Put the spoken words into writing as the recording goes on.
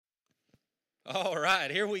All right,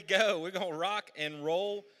 here we go. We're going to rock and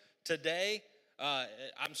roll today.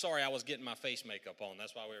 I'm sorry I was getting my face makeup on.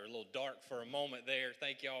 That's why we were a little dark for a moment there.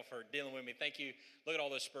 Thank y'all for dealing with me. Thank you. Look at all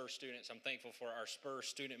those Spurs students. I'm thankful for our Spurs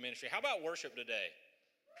student ministry. How about worship today?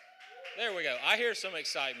 There we go. I hear some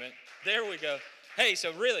excitement. There we go. Hey,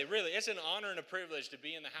 so really, it's an honor and a privilege to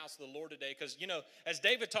be in the house of the Lord today because, as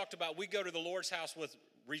David talked about, we go to the Lord's house with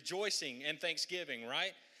rejoicing and thanksgiving,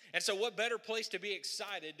 right? And so what better place to be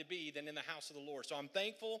excited to be than in the house of the Lord? So I'm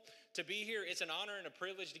thankful to be here. It's an honor and a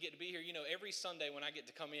privilege to get to be here. Every Sunday when I get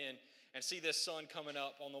to come in and see this sun coming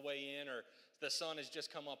up on the way in or the sun has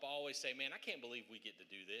just come up, I always say, man, I can't believe we get to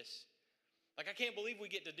do this. I can't believe we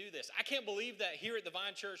get to do this. I can't believe that here at the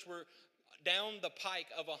Vine Church, we're down the pike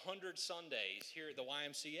of 100 Sundays here at the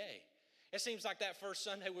YMCA. It seems like that first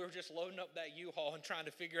Sunday we were just loading up that U-Haul and trying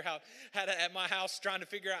to figure out at my house, trying to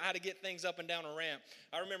figure out how to get things up and down a ramp.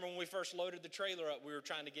 I remember when we first loaded the trailer up, we were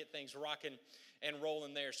trying to get things rocking and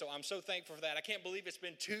rolling there. So I'm so thankful for that. I can't believe it's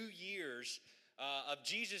been 2 years of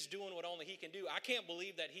Jesus doing what only he can do. I can't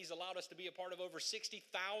believe that he's allowed us to be a part of over $60,000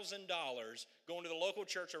 going to the local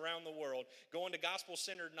church around the world, going to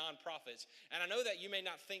gospel-centered nonprofits. And I know that you may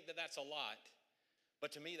not think that that's a lot,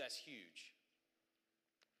 but to me that's huge.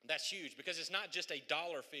 That's huge because it's not just a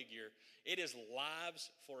dollar figure. It is lives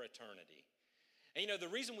for eternity. And the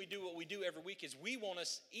reason we do what we do every week is we want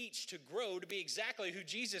us each to grow to be exactly who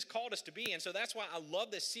Jesus called us to be. And so that's why I love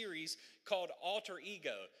this series called Alter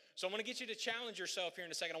Ego. So I'm going to get you to challenge yourself here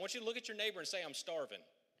in a second. I want you to look at your neighbor and say, I'm starving.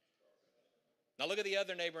 Now look at the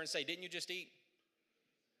other neighbor and say, didn't you just eat?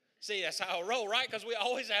 See, that's how I roll, right? Because we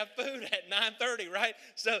always have food at 9:30, right?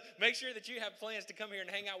 So make sure that you have plans to come here and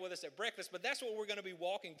hang out with us at breakfast. But that's what we're going to be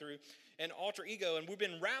walking through in Alter Ego. And we've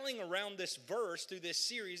been rallying around this verse through this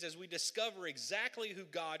series as we discover exactly who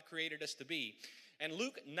God created us to be. And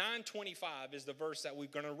Luke 9:25 is the verse that we're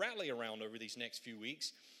going to rally around over these next few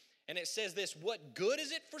weeks. And it says this: what good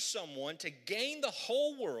is it for someone to gain the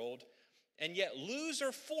whole world and yet lose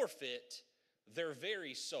or forfeit their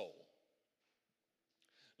very soul?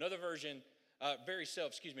 Another version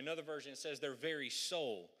says their very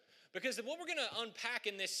soul. Because what we're going to unpack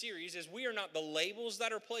in this series is we are not the labels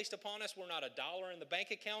that are placed upon us. We're not a dollar in the bank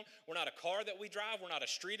account. We're not a car that we drive. We're not a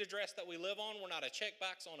street address that we live on. We're not a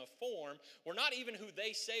checkbox on a form. We're not even who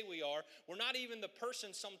they say we are. We're not even the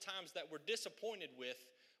person sometimes that we're disappointed with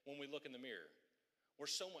when we look in the mirror. We're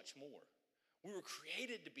so much more. We were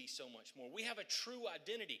created to be so much more. We have a true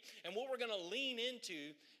identity. And what we're going to lean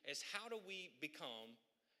into is how do we become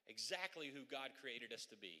exactly who God created us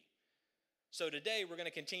to be. So today we're going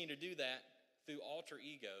to continue to do that through Alter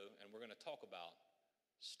Ego, and we're going to talk about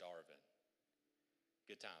starving.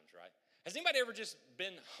 Good times, right? Has anybody ever just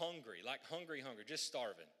been hungry, like hungry, just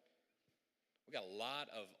starving? We got a lot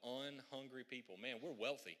of unhungry people. Man, we're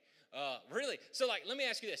wealthy. Really? So let me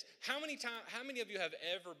ask you this. How many of you have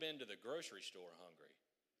ever been to the grocery store hungry?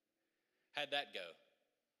 How'd that go?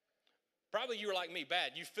 Probably you were like me,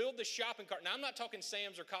 bad. You filled the shopping cart. Now, I'm not talking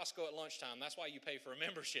Sam's or Costco at lunchtime. That's why you pay for a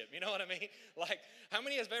membership. You know what I mean? How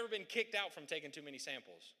many have ever been kicked out from taking too many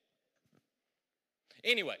samples?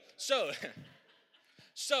 Anyway, so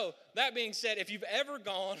that being said, if you've ever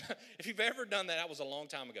done that was a long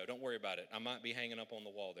time ago. Don't worry about it. I might be hanging up on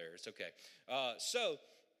the wall there. It's okay.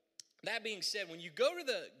 That being said, when you go to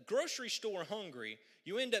the grocery store hungry,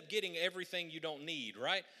 you end up getting everything you don't need,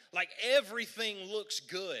 right? Everything looks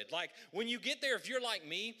good. When you get there, if you're like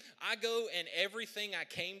me, I go and everything I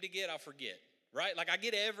came to get, I forget, right? I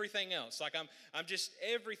get everything else. I'm just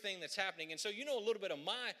everything that's happening. And so a little bit of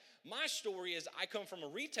my story is I come from a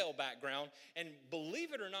retail background, and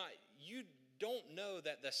believe it or not, you don't know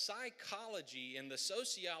that the psychology and the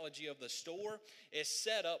sociology of the store is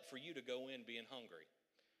set up for you to go in being hungry.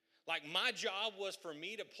 My job was for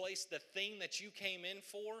me to place the thing that you came in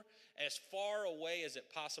for as far away as it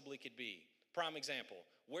possibly could be. Prime example,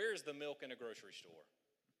 where's the milk in a grocery store?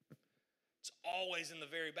 It's always in the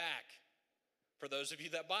very back. For those of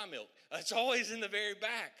you that buy milk, it's always in the very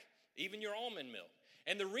back, even your almond milk.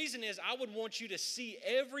 And the reason is I would want you to see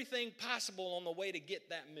everything possible on the way to get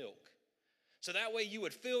that milk. So that way you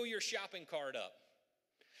would fill your shopping cart up.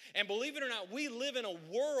 And believe it or not, we live in a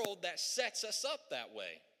world that sets us up that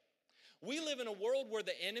way. We live in a world where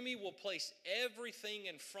the enemy will place everything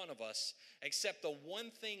in front of us except the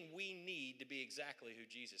one thing we need to be exactly who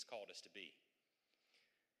Jesus called us to be.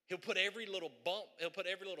 He'll put every little bump, he'll put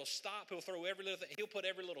every little stop, he'll throw every little thing, he'll put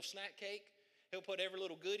every little snack cake, he'll put every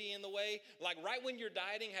little goodie in the way. Right when you're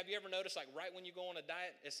dieting, have you ever noticed right when you go on a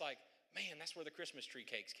diet, it's man, that's where the Christmas tree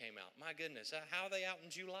cakes came out. My goodness, how are they out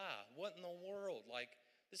in July? What in the world?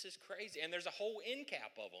 This is crazy. And there's a whole end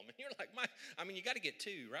cap of them. And you're like, you got to get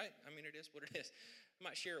two, right? I mean, it is what it is. I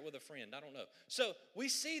might share it with a friend. I don't know. So we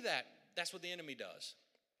see that. That's what the enemy does.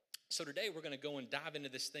 So today we're going to go and dive into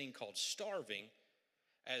this thing called starving,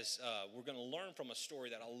 as we're going to learn from a story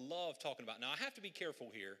that I love talking about. Now, I have to be careful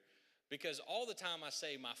here because all the time I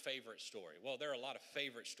say my favorite story. Well, there are a lot of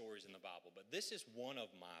favorite stories in the Bible, but this is one of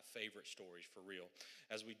my favorite stories for real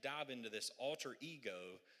as we dive into this alter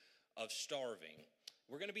ego of starving.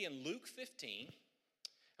 We're going to be in Luke 15,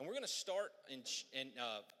 and we're going to start in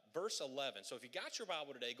verse 11. So if you got your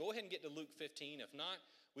Bible today, go ahead and get to Luke 15. If not,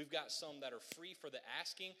 we've got some that are free for the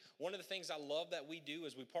asking. One of the things I love that we do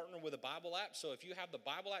is we partner with a Bible app. So if you have the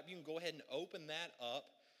Bible app, you can go ahead and open that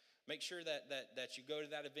up. Make sure that you go to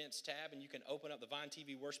that events tab and you can open up the Vine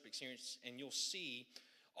TV Worship Experience and you'll see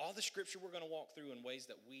all the scripture we're going to walk through in ways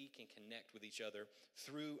that we can connect with each other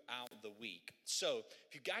throughout the week. So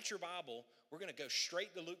if you got your Bible, we're going to go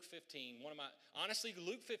straight to Luke 15. Honestly,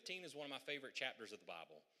 Luke 15 is one of my favorite chapters of the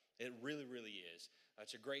Bible. It really, really is.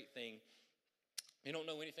 It's a great thing. You don't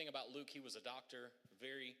know anything about Luke. He was a doctor,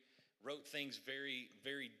 wrote things very,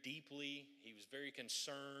 very deeply. He was very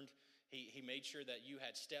concerned. He made sure that you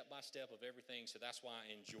had step-by-step of everything, so that's why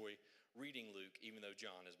I enjoy reading Luke, even though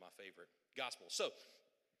John is my favorite gospel. So,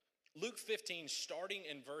 Luke 15, starting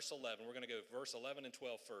in verse 11. We're going to go verse 11 and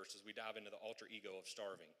 12 first as we dive into the alter ego of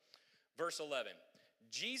starving. Verse 11,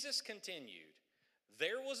 Jesus continued,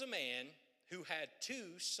 "There was a man who had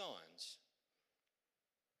 2 sons."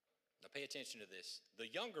 Now pay attention to this. The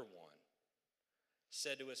younger one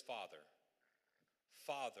said to his father,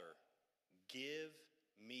 "Father, give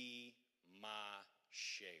me my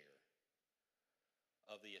share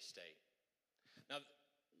of the estate." Now,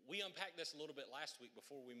 we unpacked this a little bit last week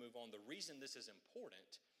before we move on. The reason this is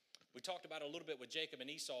important, we talked about it a little bit with Jacob and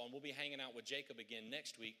Esau, and we'll be hanging out with Jacob again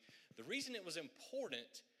next week. The reason it was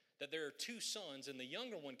important that there are 2 sons and the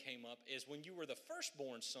younger one came up is when you were the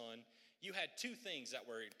firstborn son, you had 2 things that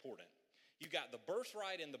were important. You got the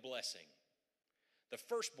birthright and the blessing. The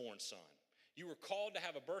firstborn son. You were called to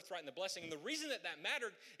have a birthright and the blessing. And the reason that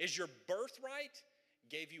mattered is your birthright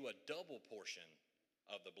gave you a double portion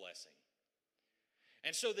of the blessing.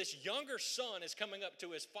 And so this younger son is coming up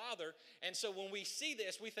to his father. And so when we see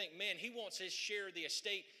this, we think, man, he wants his share of the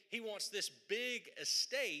estate. He wants this big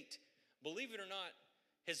estate. Believe it or not,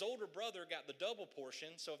 his older brother got the double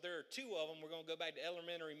portion. So if there are 2 of them, we're going to go back to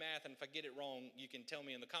elementary math. And if I get it wrong, you can tell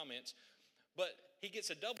me in the comments. But he gets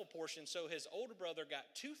a double portion, so his older brother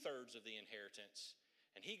got 2/3 of the inheritance,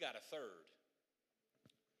 and he got 1/3.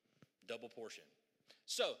 Double portion.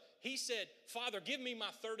 So he said, "Father, give me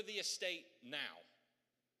my 1/3 of the estate now.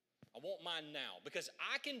 I want mine now, because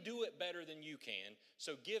I can do it better than you can,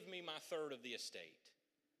 so give me my 1/3 of the estate."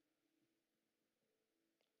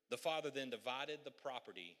 The father then divided the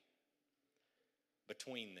property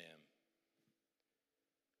between them.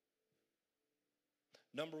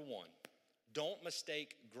 Number 1. Don't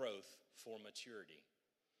mistake growth for maturity.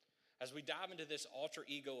 As we dive into this alter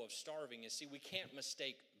ego of starving, we can't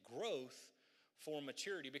mistake growth for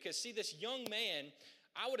maturity. Because this young man,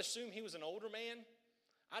 I would assume he was an older man.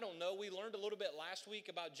 I don't know. We learned a little bit last week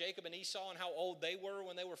about Jacob and Esau and how old they were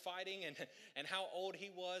when they were fighting and how old he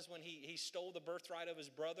was when he stole the birthright of his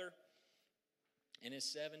brother in his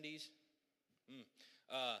 70s.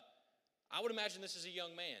 I would imagine this is a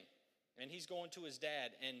young man, and he's going to his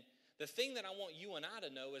dad. And the thing that I want you and I to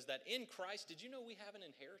know is that in Christ, did you know we have an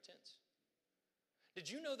inheritance? Did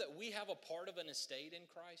you know that we have a part of an estate in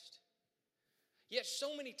Christ? Yet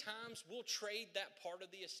so many times we'll trade that part of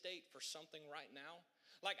the estate for something right now.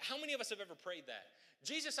 Like, how many of us have ever prayed that?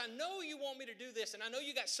 Jesus, I know you want me to do this, and I know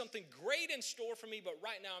you got something great in store for me, but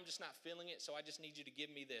right now I'm just not feeling it, so I just need you to give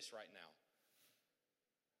me this right now.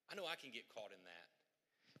 I know I can get caught in that.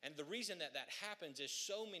 And the reason that happens is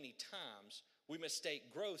so many times we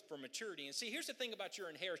mistake growth for maturity. And here's the thing about your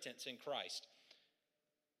inheritance in Christ.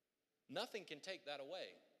 Nothing can take that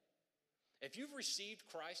away. If you've received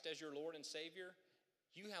Christ as your Lord and Savior,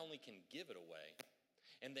 you only can give it away.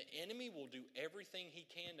 And the enemy will do everything he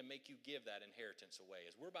can to make you give that inheritance away.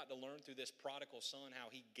 As we're about to learn through this prodigal son how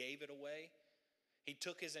he gave it away. He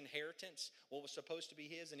took his inheritance, what was supposed to be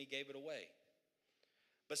his, and he gave it away.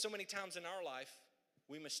 But so many times in our life,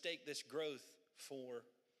 we mistake this growth for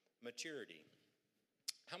maturity.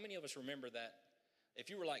 How many of us remember that? If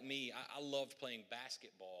you were like me, I loved playing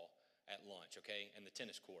basketball at lunch, okay, and the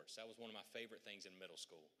tennis courts. That was one of my favorite things in middle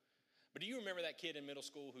school. But do you remember that kid in middle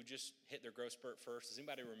school who just hit their growth spurt first? Does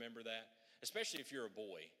anybody remember that? Especially if you're a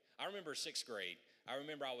boy. I remember 6th grade. I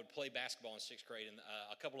remember I would play basketball in 6th grade, and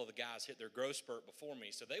a couple of the guys hit their growth spurt before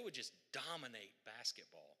me, so they would just dominate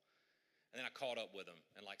basketball. And then I caught up with him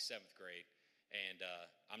in like 7th grade. And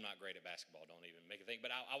I'm not great at basketball, don't even make a think.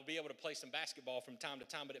 But I'll be able to play some basketball from time to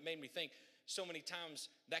time. But it made me think so many times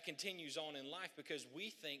that continues on in life because we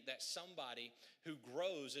think that somebody who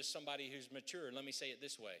grows is somebody who's mature. Let me say it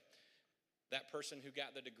this way. That person who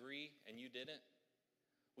got the degree and you didn't,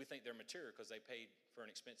 we think they're mature because they paid for an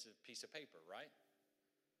expensive piece of paper, right?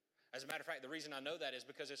 As a matter of fact, the reason I know that is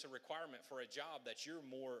because it's a requirement for a job that you're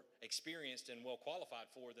more experienced and well qualified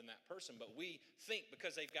for than that person. But we think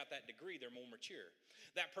because they've got that degree, they're more mature.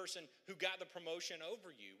 That person who got the promotion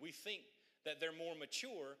over you, we think that they're more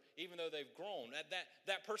mature even though they've grown.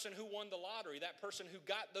 That person who won the lottery, that person who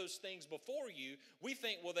got those things before you, we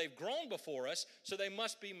think, well, they've grown before us, so they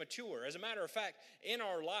must be mature. As a matter of fact, in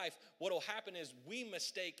our life, what will happen is we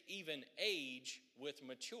mistake even age with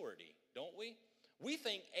maturity, don't we? We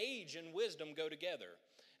think age and wisdom go together.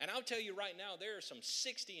 And I'll tell you right now, there are some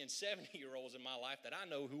 60 and 70-year-olds in my life that I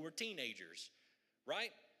know who were teenagers,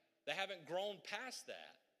 right? They haven't grown past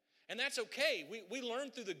that. And that's okay. We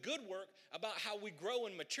learn through the good work about how we grow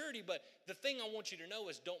in maturity, but the thing I want you to know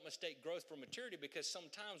is don't mistake growth for maturity, because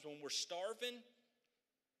sometimes when we're starving,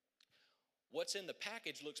 what's in the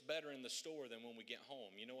package looks better in the store than when we get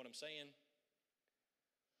home. You know what I'm saying?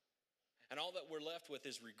 And all that we're left with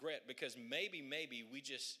is regret, because maybe we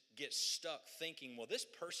just get stuck thinking, well, this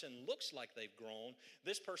person looks like they've grown,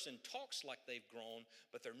 this person talks like they've grown,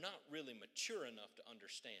 but they're not really mature enough to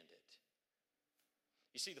understand it.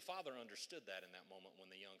 You see, the father understood that in that moment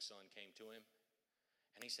when the young son came to him.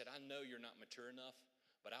 And he said, I know you're not mature enough,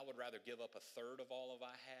 but I would rather give up a third of all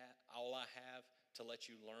I have to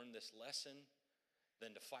let you learn this lesson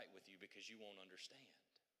than to fight with you because you won't understand.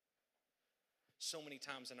 So many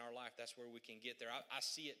times in our life, that's where we can get there. I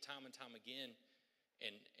see it time and time again,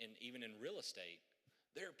 and even in real estate.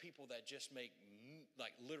 There are people that just make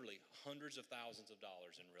like literally hundreds of thousands of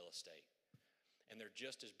dollars in real estate. And they're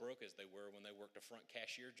just as broke as they were when they worked a front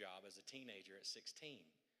cashier job as a teenager at 16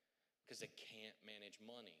 because they can't manage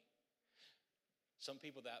money. Some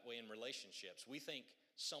people that way in relationships. We think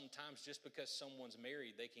sometimes just because someone's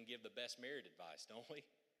married, they can give the best married advice, don't we?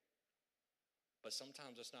 But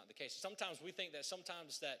sometimes that's not the case. Sometimes we think that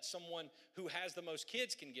someone who has the most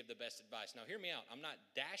kids can give the best advice. Now, hear me out. I'm not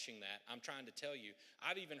dashing that. I'm trying to tell you.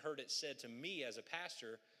 I've even heard it said to me as a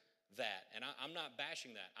pastor that, and I'm not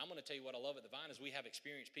bashing that. I'm going to tell you what I love at the Vine is we have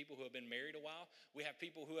experienced people who have been married a while. We have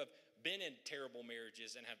people who have been in terrible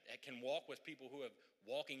marriages and can walk with people who have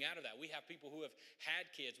walking out of that. We have people who have had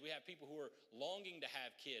kids. We have people who are longing to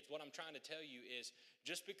have kids. What I'm trying to tell you is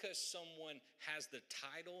just because someone has the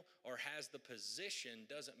title or has the position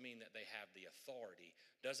doesn't mean that they have the authority,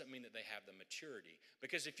 doesn't mean that they have the maturity.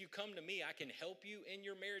 Because if you come to me, I can help you in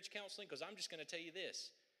your marriage counseling, because I'm just going to tell you this.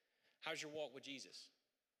 How's your walk with Jesus?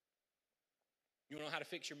 You want to know how to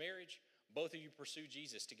fix your marriage? Both of you pursue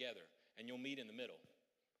Jesus together, and you'll meet in the middle.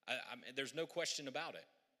 There's no question about it.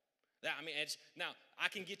 Now, I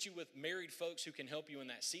can get you with married folks who can help you in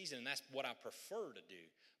that season, and that's what I prefer to do.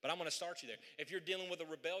 But I'm going to start you there. If you're dealing with a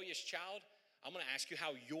rebellious child, I'm going to ask you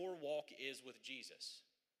how your walk is with Jesus.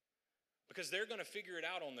 Because they're going to figure it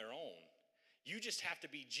out on their own. You just have to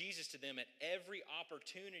be Jesus to them at every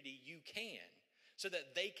opportunity you can so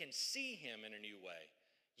that they can see him in a new way.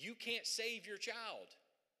 You can't save your child.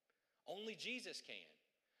 Only Jesus can.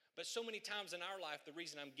 But so many times in our life, the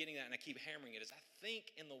reason I'm getting that and I keep hammering it is I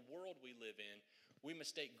think in the world we live in, we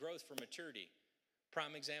mistake growth for maturity.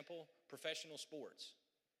 Prime example, professional sports.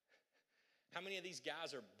 How many of these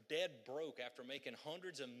guys are dead broke after making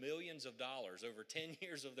hundreds of millions of dollars over 10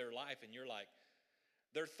 years of their life, and you're like,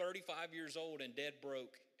 they're 35 years old and dead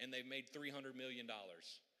broke, and they've made $300 million.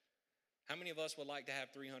 How many of us would like to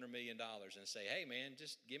have $300 million and say, hey, man,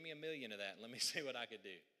 just give me $1 million of that and let me see what I could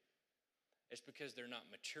do? It's because they're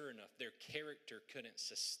not mature enough. Their character couldn't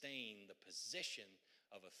sustain the position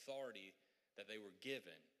of authority that they were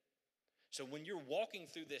given. So when you're walking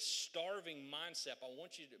through this starving mindset, I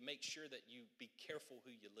want you to make sure that you be careful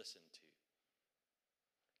who you listen to.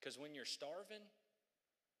 Because when you're starving,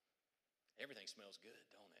 everything smells good,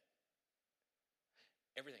 don't it?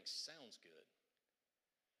 Everything sounds good.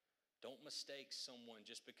 Don't mistake someone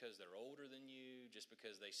just because they're older than you, just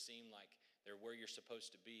because they seem like they're where you're supposed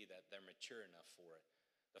to be, that they're mature enough for it.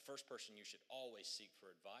 The first person you should always seek for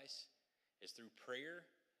advice is through prayer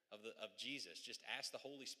of Jesus. Just ask the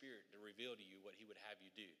Holy Spirit to reveal to you what he would have you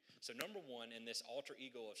do. So number one, in this alter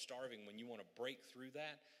ego of starving, when you want to break through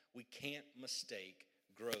that, we can't mistake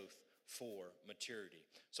growth for maturity.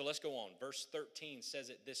 So let's go on. Verse 13 says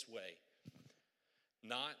it this way.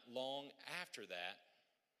 Not long after that,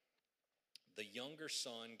 the younger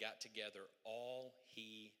son got together all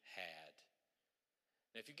he had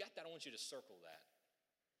Now, if you got that, I want you to circle that.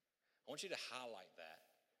 I want you to highlight that.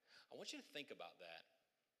 I want you to think about that.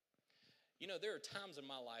 You know, there are times in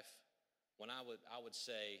my life when I would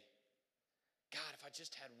say, God, if I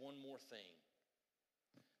just had one more thing.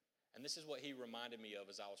 And this is what he reminded me of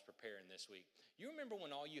as I was preparing this week. You remember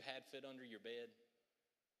when all you had fit under your bed?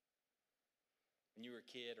 When you were a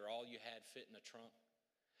kid, or all you had fit in the trunk?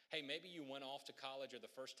 Hey, maybe you went off to college, or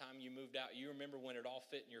the first time you moved out, you remember when it all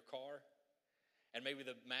fit in your car? And maybe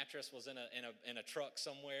the mattress was in a truck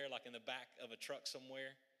somewhere, like in the back of a truck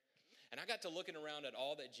somewhere. And I got to looking around at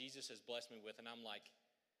all that Jesus has blessed me with, and I'm like,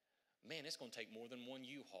 man, it's going to take more than one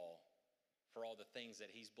U-Haul for all the things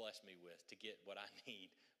that he's blessed me with to get what I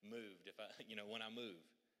need moved when I move.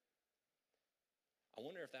 I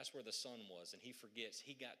wonder if that's where the son was, and he forgets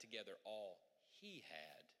he got together all he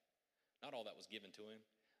had. Not all that was given to him,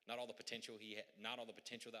 not all the potential he had, not all the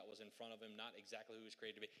potential that was in front of him, not exactly who he was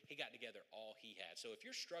created to be. He got together all he had. So if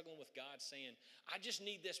you're struggling with God saying, I just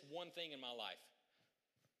need this one thing in my life,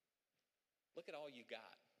 look at all you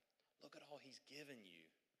got. Look at all he's given you.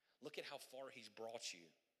 Look at how far he's brought you.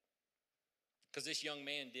 Because this young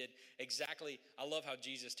man did exactly, I love how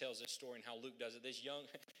Jesus tells this story and how Luke does it.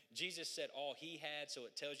 Jesus said all he had, so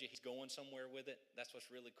it tells you he's going somewhere with it. That's what's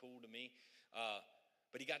really cool to me.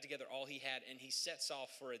 But he got together all he had, and he sets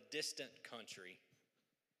off for a distant country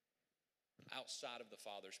outside of the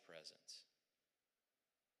Father's presence.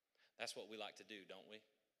 That's what we like to do, don't we?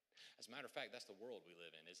 As a matter of fact, that's the world we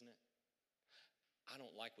live in, isn't it? I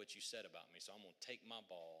don't like what you said about me, so I'm going to take my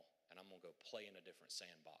ball and I'm going to go play in a different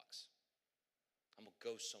sandbox. I'm going to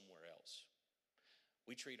go somewhere else.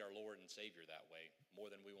 We treat our Lord and Savior that way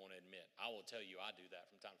more than we want to admit. I will tell you I do that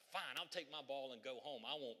from time. Fine, I'll take my ball and go home.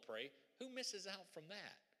 I won't pray. Who misses out from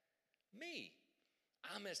that? Me.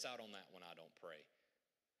 I miss out on that when I don't pray.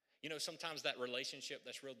 You know, sometimes that relationship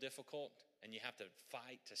that's real difficult and you have to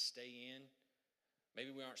fight to stay in.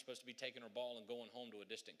 Maybe we aren't supposed to be taking our ball and going home to a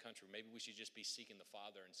distant country. Maybe we should just be seeking the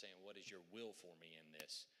Father and saying, what is your will for me in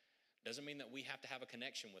this? Doesn't mean that we have to have a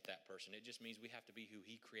connection with that person. It just means we have to be who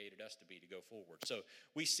he created us to be to go forward. So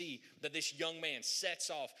we see that this young man sets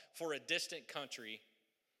off for a distant country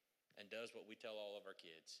and does what we tell all of our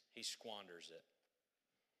kids. He squanders it.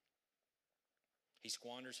 He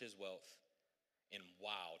squanders his wealth in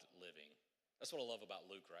wild living. That's what I love about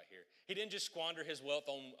Luke right here. He didn't just squander his wealth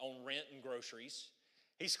on rent and groceries.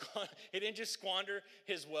 He didn't just squander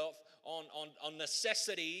his wealth on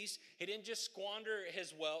necessities. He didn't just squander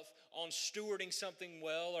his wealth on stewarding something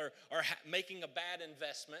well or making a bad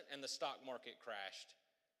investment and the stock market crashed.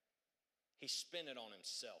 He spent it on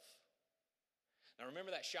himself. Now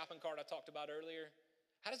remember that shopping cart I talked about earlier?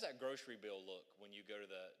 How does that grocery bill look when you go to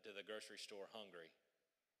the grocery store hungry?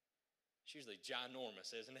 It's usually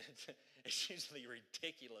ginormous, isn't it? It's usually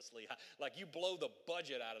ridiculously high. Like you blow the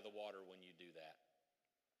budget out of the water when you do that.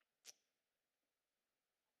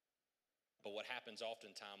 But what happens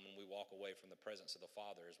oftentimes when we walk away from the presence of the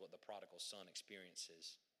Father is what the prodigal son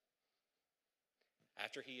experiences.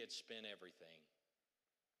 After he had spent everything,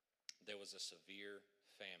 there was a severe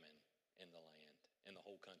famine in the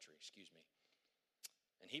whole country,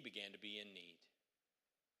 And he began to be in need.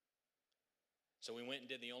 So he went and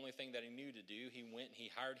did the only thing that he knew to do. He went and he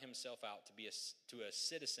hired himself out to be a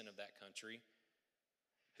citizen of that country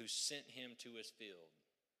who sent him to his field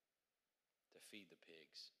to feed the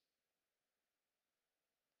pigs.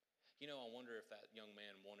 You know, I wonder if that young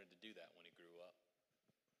man wanted to do that when he grew up.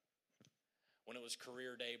 When it was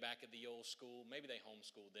career day back at the old school, maybe they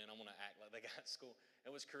homeschooled then. I want to act like they got school. It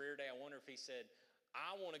was career day. I wonder if he said,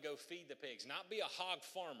 I want to go feed the pigs, not be a hog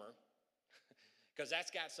farmer, because that's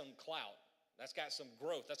got some clout. That's got some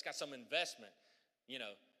growth. That's got some investment. You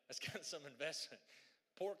know, that's got some investment.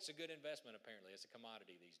 Pork's a good investment, apparently. It's a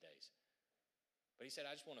commodity these days. But he said,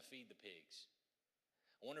 I just want to feed the pigs.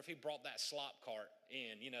 I wonder if he brought that slop cart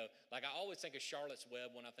in, like I always think of Charlotte's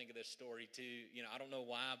Web when I think of this story too. I don't know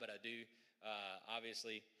why, but I do,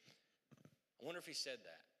 obviously. I wonder if he said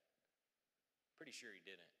that. Pretty sure he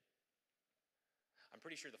didn't. I'm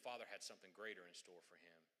pretty sure the Father had something greater in store for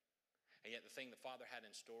him. And yet the thing the Father had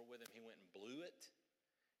in store with him, he went and blew it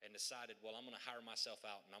and decided, well, I'm going to hire myself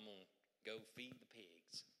out and I'm going to go feed the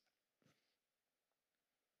pigs.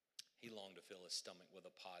 He longed to fill his stomach with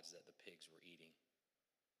the pods that the pigs were eating.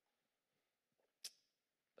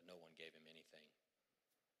 But no one gave him anything.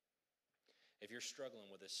 If you're struggling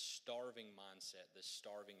with this starving mindset, this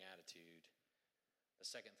starving attitude, the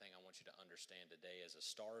second thing I want you to understand today is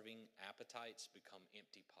starving appetites become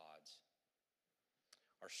empty pods.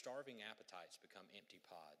 Our starving appetites become empty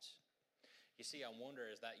pods. You see, I wonder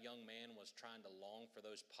as that young man was trying to long for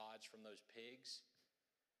those pods from those pigs,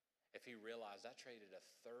 if he realized I traded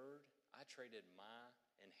I traded my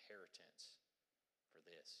inheritance for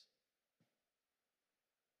this.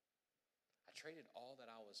 I traded all that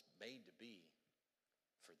I was made to be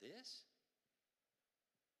for this?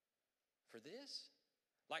 For this?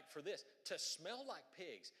 Like for this, to smell like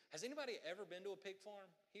pigs. Has anybody ever been to a pig farm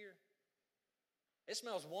here? It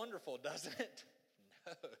smells wonderful, doesn't it?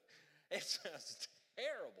 No, it smells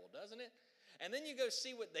terrible, doesn't it? And then you go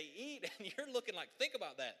see what they eat, and you're looking like, think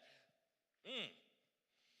about that.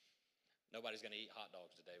 Nobody's going to eat hot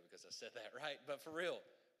dogs today because I said that, right? But for real,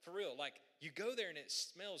 like you go there and it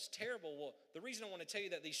smells terrible. Well, the reason I want to tell you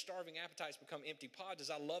that these starving appetites become empty pods is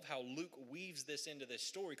I love how Luke weaves this into this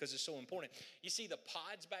story because it's so important. You see, the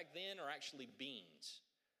pods back then are actually beans.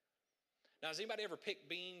 Now, has anybody ever picked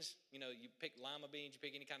beans? You know, you pick lima beans, you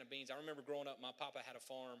pick any kind of beans. I remember growing up, my papa had a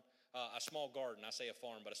farm, a small garden. I say a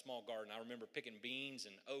farm, but a small garden. I remember picking beans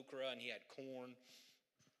and okra, and he had corn.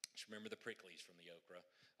 Just remember the pricklies from the okra.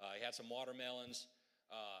 He had some watermelons.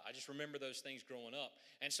 I just remember those things growing up.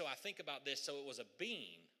 And so I think about this. So it was a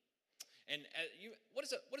bean. And what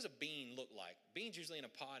does a bean look like? Beans usually in a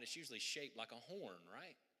pod, it's usually shaped like a horn,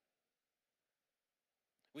 right?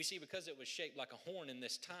 We see because it was shaped like a horn in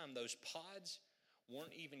this time, those pods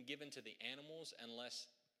weren't even given to the animals unless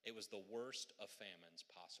it was the worst of famines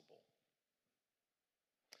possible.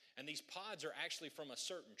 And these pods are actually from a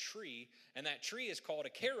certain tree, and that tree is called a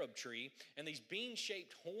carob tree. And these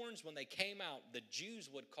bean-shaped horns, when they came out, the Jews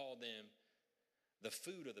would call them the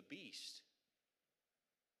food of the beast.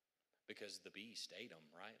 Because the beast ate them,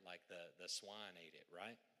 right? Like the swine ate it,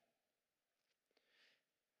 right?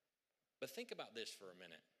 But think about this for a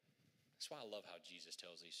minute. That's why I love how Jesus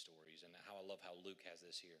tells these stories and how I love how Luke has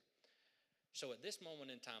this here. So at this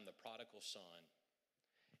moment in time, the prodigal son,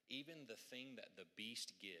 even the thing that the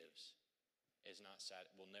beast gives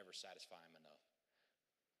will never satisfy him enough.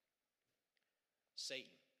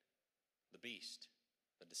 Satan, the beast,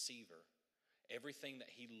 the deceiver, everything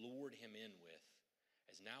that he lured him in with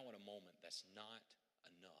is now at a moment that's not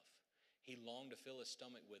enough. He longed to fill his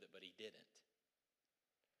stomach with it, but he didn't.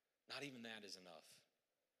 Not even that is enough.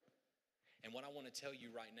 And what I want to tell you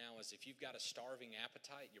right now is if you've got a starving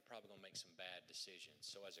appetite, you're probably going to make some bad decisions.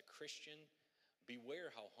 So as a Christian,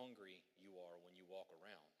 beware how hungry you are when you walk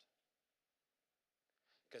around.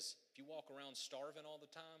 Because if you walk around starving all the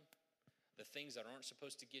time, the things that aren't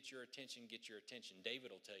supposed to get your attention get your attention.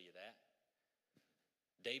 David will tell you that.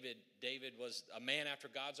 David was a man after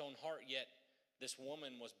God's own heart, yet this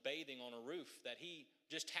woman was bathing on a roof that he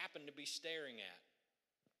just happened to be staring at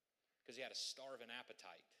because he had a starving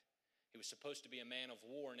appetite. He was supposed to be a man of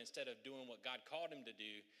war, and instead of doing what God called him to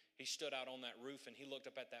do, he stood out on that roof and he looked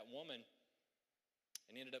up at that woman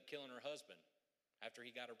and ended up killing her husband after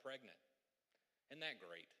he got her pregnant. Isn't that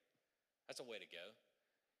great? That's a way to go.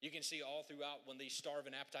 You can see all throughout when these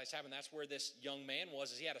starving appetites happen, that's where this young man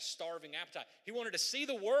was, is he had a starving appetite. He wanted to see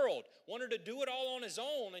the world, wanted to do it all on his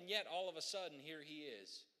own, and yet all of a sudden, here he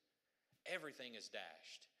is. Everything is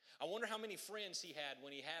dashed. I wonder how many friends he had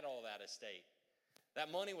when he had all that estate.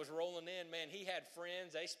 That money was rolling in, man, he had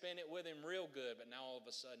friends, they spent it with him real good, but now all of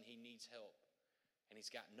a sudden he needs help, and he's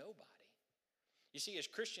got nobody. You see, as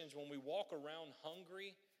Christians, when we walk around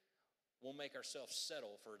hungry, we'll make ourselves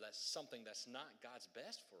settle for something that's not God's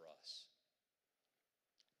best for us.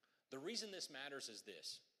 The reason this matters is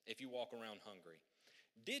this, if you walk around hungry.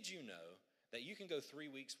 Did you know that you can go 3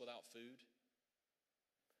 weeks without food?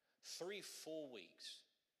 3 full weeks.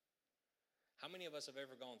 How many of us have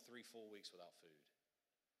ever gone 3 full weeks without food?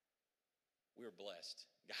 We're blessed.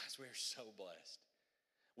 Guys, we're so blessed.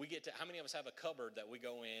 How many of us have a cupboard that we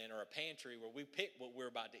go in or a pantry where we pick what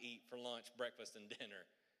we're about to eat for lunch, breakfast, and dinner?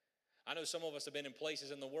 I know some of us have been in places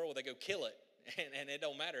in the world where they go kill it, and it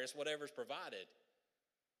don't matter. It's whatever's provided.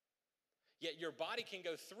 Yet your body can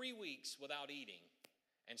go 3 weeks without eating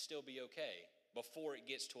and still be okay before it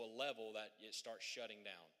gets to a level that it starts shutting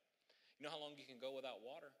down. You know how long you can go without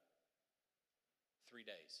water? 3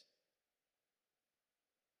 days.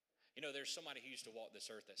 You know, there's somebody who used to walk this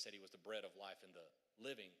earth that said he was the bread of life and the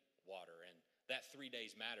living water. And that 3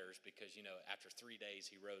 days matters because, you know, after 3 days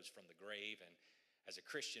he rose from the grave. And as a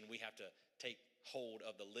Christian, we have to take hold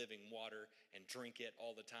of the living water and drink it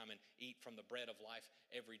all the time and eat from the bread of life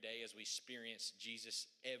every day as we experience Jesus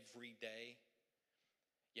every day.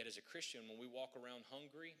 Yet as a Christian, when we walk around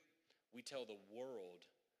hungry, we tell the world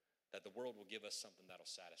that the world will give us something that'll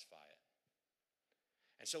satisfy it.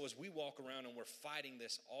 And so as we walk around and we're fighting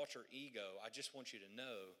this alter ego, I just want you to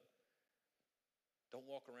know, don't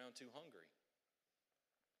walk around too hungry.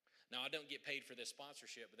 Now, I don't get paid for this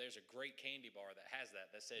sponsorship, but there's a great candy bar that has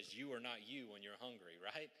that says you are not you when you're hungry,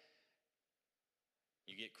 right?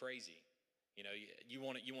 You get crazy. You know, you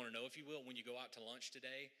want to know, if you will, when you go out to lunch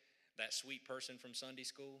today, that sweet person from Sunday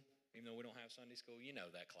school, even though we don't have Sunday school, you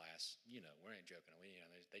know that class. You know, we ain't joking.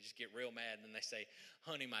 They just get real mad, and then they say,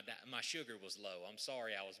 honey, my sugar was low. I'm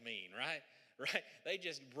sorry I was mean, right? Right? They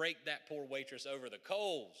just break that poor waitress over the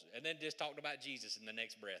coals and then just talked about Jesus in the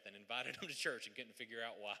next breath and invited them to church and couldn't figure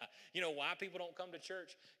out why. You know why people don't come to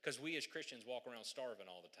church? Because we as Christians walk around starving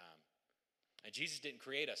all the time. And Jesus didn't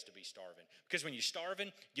create us to be starving. Because when you're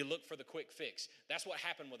starving, you look for the quick fix. That's what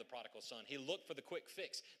happened with the prodigal son. He looked for the quick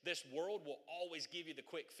fix. This world will always give you the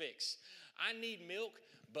quick fix. I need milk,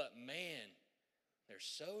 but man, there's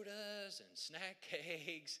sodas and snack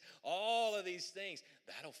cakes, all of these things.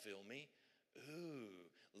 That'll fill me.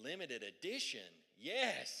 Ooh, limited edition.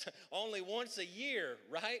 Yes, only once a year,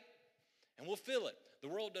 right? And we'll fill it. The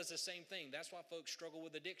world does the same thing. That's why folks struggle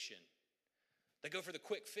with addiction. They go for the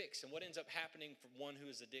quick fix, and what ends up happening for one who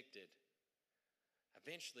is addicted?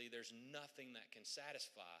 Eventually, there's nothing that can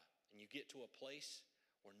satisfy, and you get to a place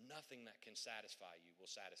where nothing that can satisfy you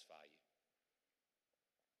will satisfy you.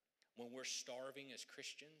 When we're starving as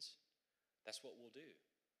Christians, that's what we'll do.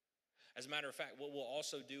 As a matter of fact, what we'll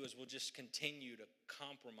also do is we'll just continue to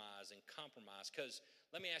compromise. Because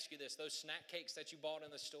let me ask you this, those snack cakes that you bought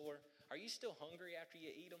in the store, are you still hungry after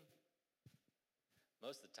you eat them?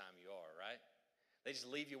 Most of the time you are, right? They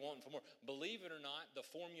just leave you wanting for more. Believe it or not, the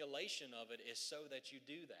formulation of it is so that you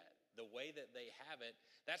do that. The way that they have it,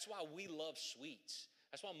 that's why we love sweets.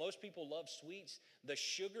 That's why most people love sweets. The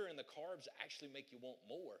sugar and the carbs actually make you want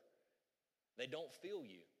more. They don't fill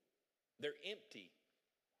you. They're empty.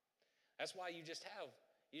 That's why you just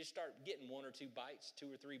start getting 1 or 2 bites,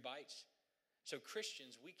 2 or 3 bites. So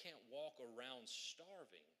Christians, we can't walk around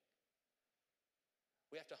starving.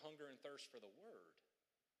 We have to hunger and thirst for the word,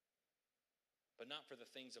 but not for the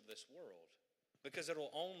things of this world, because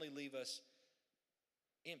it'll only leave us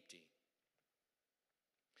empty.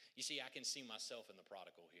 You see, I can see myself in the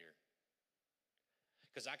prodigal here,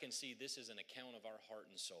 because I can see this is an account of our heart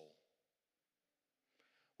and soul.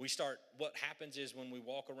 What happens is when we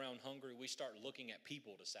walk around hungry, we start looking at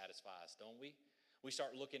people to satisfy us, don't we? We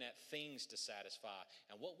start looking at things to satisfy.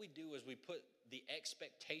 And what we do is we put the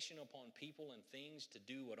expectation upon people and things to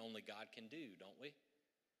do what only God can do, don't we?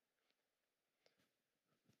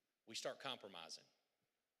 We start compromising.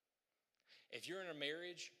 If you're in a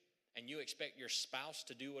marriage and you expect your spouse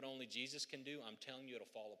to do what only Jesus can do, I'm telling you it'll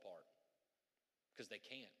fall apart, because they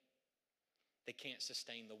can't. They can't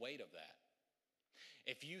sustain the weight of that.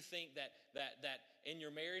 If you think that in your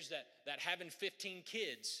marriage that having 15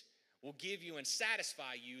 kids will give you and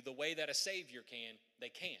satisfy you the way that a Savior can, they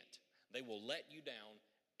can't. They will let you down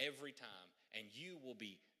every time, and you will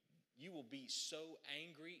be so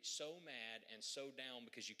angry, so mad, and so down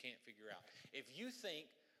because you can't figure out. If you think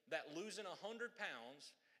that losing 100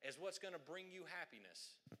 pounds is what's going to bring you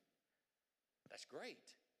happiness, that's great.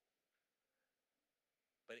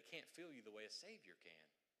 But it can't fill you the way a Savior can.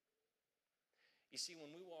 You see,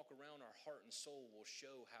 when we walk around, our heart and soul will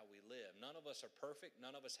show how we live. None of us are perfect.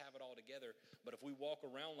 None of us have it all together. But if we walk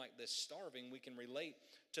around like this starving, we can relate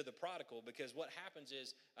to the prodigal, because what happens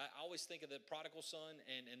is, I always think of the prodigal son,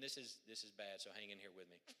 and this is bad, so hang in here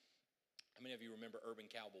with me. How many of you remember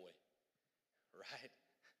Urban Cowboy? Right?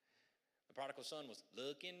 The prodigal son was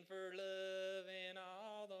looking for love in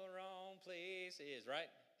all the wrong places,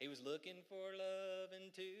 right? He was looking for love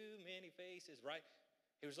in too many faces, right?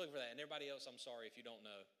 He was looking for that. And everybody else, I'm sorry if you don't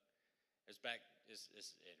know, it's fine.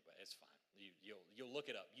 You'll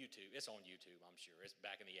look it up. YouTube. It's on YouTube, I'm sure. It's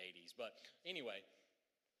back in the 80s. But anyway,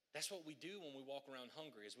 that's what we do when we walk around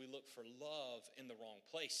hungry, is we look for love in the wrong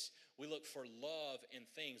place. We look for love in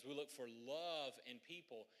things. We look for love in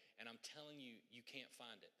people. And I'm telling you, you can't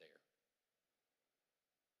find it there.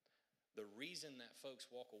 The reason that folks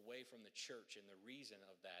walk away from the church, and the reason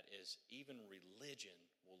of that is even religion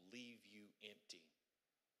will leave you empty.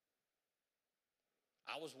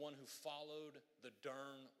 I was one who followed the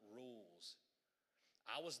darn rules.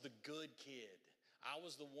 I was the good kid. I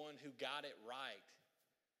was the one who got it right.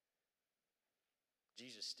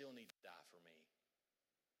 Jesus still needs to die for me.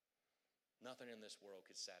 Nothing in this world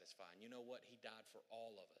could satisfy. And you know what? He died for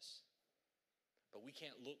all of us. But we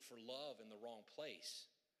can't look for love in the wrong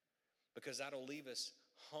place, because that'll leave us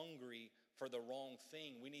hungry for the wrong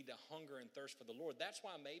thing. We need to hunger and thirst for the Lord. That's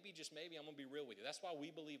why maybe, just maybe, I'm going to be real with you. That's why we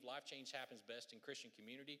believe life change happens best in Christian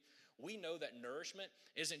community. We know that nourishment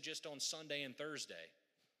isn't just on Sunday and Thursday.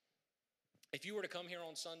 If you were to come here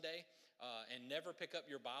on Sunday and never pick up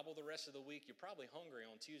your Bible the rest of the week, you're probably hungry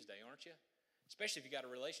on Tuesday, aren't you? Especially if you got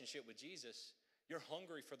a relationship with Jesus. You're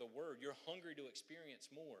hungry for the Word. You're hungry to experience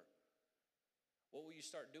more. What will you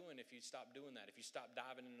start doing if you stop doing that? If you stop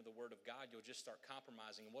diving into the Word of God, you'll just start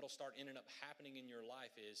compromising. And what will start ending up happening in your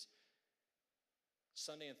life is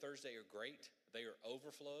Sunday and Thursday are great. They are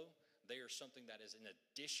overflow. They are something that is in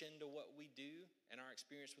addition to what we do in our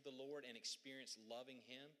experience with the Lord and experience loving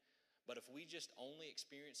Him. But if we just only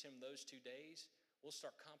experience Him those 2 days, we'll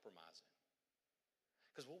start compromising.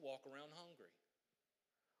 Because we'll walk around hungry.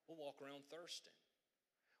 We'll walk around thirsting.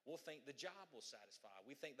 We'll think the job will satisfy.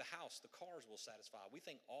 We think the house, the cars will satisfy. We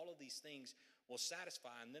think all of these things will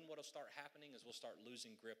satisfy. And then what will start happening is we'll start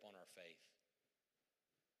losing grip on our faith.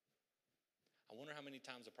 I wonder how many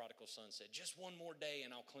times the prodigal son said, just one more day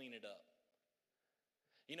and I'll clean it up.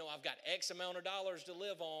 You know, I've got X amount of dollars to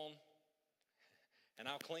live on and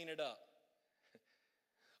I'll clean it up.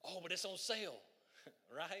 Oh, but it's on sale,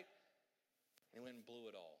 right? And he went and blew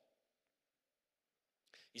it all.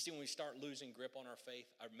 You see, when we start losing grip on our faith,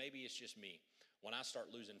 or maybe it's just me, when I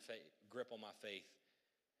start losing grip on my faith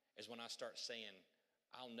is when I start saying,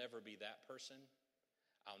 I'll never be that person.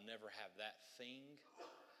 I'll never have that thing.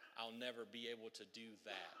 I'll never be able to do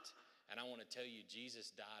that. And I want to tell you,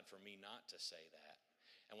 Jesus died for me not to say that.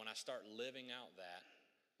 And when I start living out that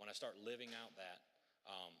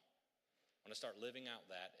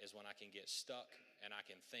is when I can get stuck and I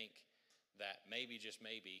can think that maybe, just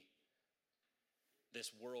maybe,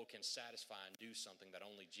 this world can satisfy and do something that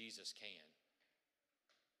only Jesus can.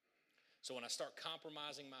 So when I start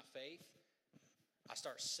compromising my faith, I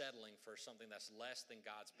start settling for something that's less than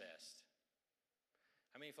God's best.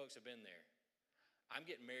 How many folks have been there? I'm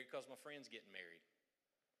getting married because my friend's getting married.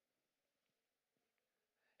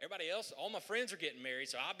 Everybody else, all my friends are getting married,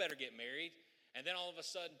 so I better get married. And then all of a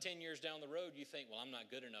sudden, 10 years down the road, you think, well, I'm not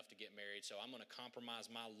good enough to get married, so I'm going to compromise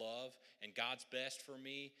my love and God's best for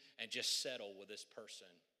me and just settle with this person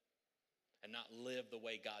and not live the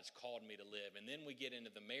way God's called me to live. And then we get into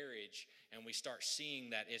the marriage and we start seeing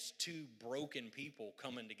that it's two broken people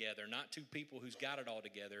coming together, not two people who's got it all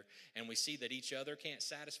together. And we see that each other can't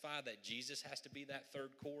satisfy, that Jesus has to be that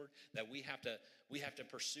third cord, that we have to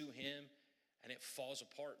pursue Him, and it falls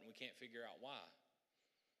apart and we can't figure out why.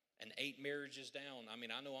 And 8 marriages down, I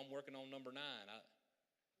mean, I know I'm working on number 9.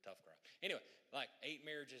 Tough crowd. Anyway, like 8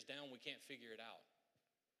 marriages down, we can't figure it out.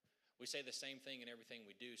 We say the same thing in everything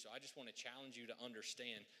we do. So I just want to challenge you to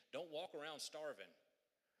understand, don't walk around starving.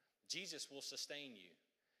 Jesus will sustain you.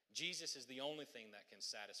 Jesus is the only thing that can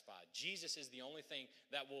satisfy. Jesus is the only thing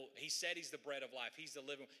that He said He's the bread of life. He's the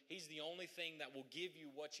living. He's the only thing that will give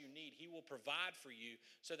you what you need. He will provide for you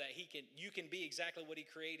so that you can be exactly what He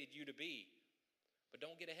created you to be. But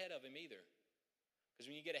don't get ahead of Him either. Because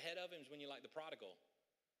when you get ahead of Him is when you're like the prodigal.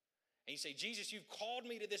 And you say, Jesus, you've called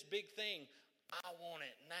me to this big thing. I want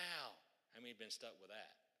it now. How many have been stuck with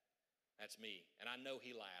that? That's me. And I know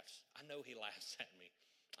He laughs. I know He laughs at me.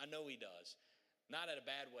 I know He does. Not in a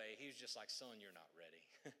bad way. He was just like, son, you're not ready.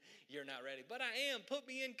 You're not ready. But I am. Put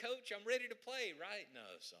me in, coach. I'm ready to play, right?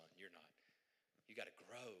 No, son, you're not. You got to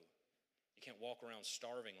grow. You can't walk around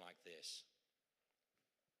starving like this.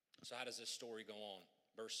 So how does this story go on?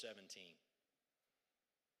 Verse 17.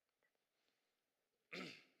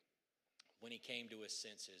 When he came to his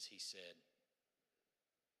senses, he said,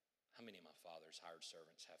 how many of my father's hired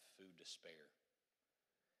servants have food to spare?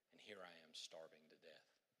 And here I am starving to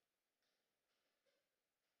death.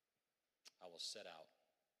 I will set out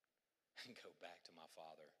and go back to my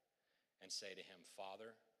father and say to him,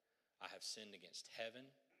 Father, I have sinned against heaven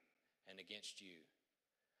and against you.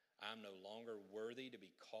 I am no longer worthy to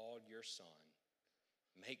be called your son.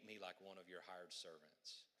 Make me like one of your hired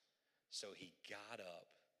servants. So he got up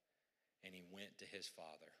and he went to his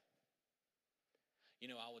father. You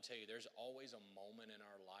know, I will tell you, there's always a moment in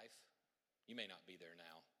our life, you may not be there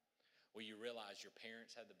now, where you realize your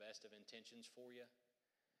parents had the best of intentions for you.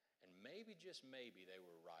 And maybe, just maybe, they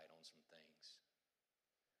were right on some things.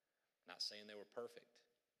 Not saying they were perfect,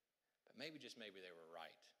 but maybe, just maybe, they were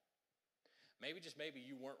right. Maybe, just maybe,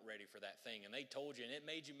 you weren't ready for that thing, and they told you, and it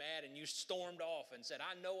made you mad, and you stormed off and said,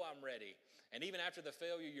 I know I'm ready. And even after the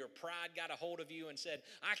failure, your pride got a hold of you and said,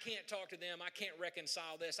 I can't talk to them, I can't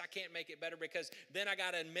reconcile this, I can't make it better, because then I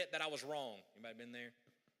got to admit that I was wrong. Anybody been there?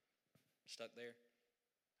 Stuck there?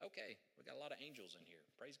 Okay, we got a lot of angels in here.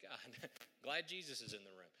 Praise God. Glad Jesus is in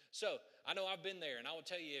the room. So, I know I've been there, and I will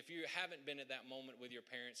tell you, if you haven't been at that moment with your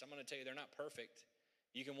parents, I'm going to tell you they're not perfect.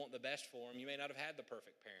 You can want the best for them. You may not have had the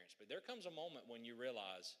perfect parents, but there comes a moment when you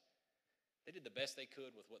realize they did the best they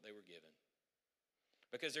could with what they were given.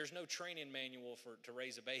 Because there's no training manual to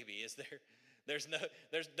raise a baby, is there?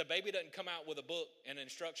 The baby doesn't come out with a book and an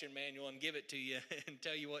instruction manual and give it to you and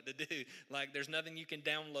tell you what to do. Like, there's nothing you can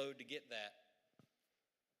download to get that.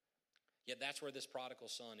 Yet that's where this prodigal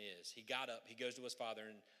son is. He got up, he goes to his father,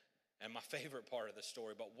 and my favorite part of the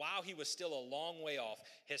story, but while he was still a long way off,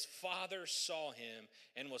 his father saw him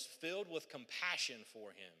and was filled with compassion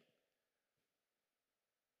for him.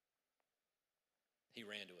 He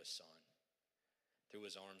ran to his son, threw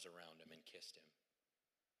his arms around him, and kissed him.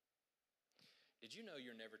 Did you know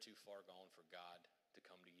you're never too far gone for God to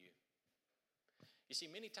come to you? You see,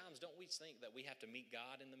 many times don't we think that we have to meet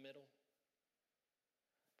God in the middle?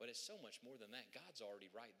 But it's so much more than that. God's already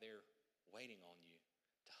right there waiting on you,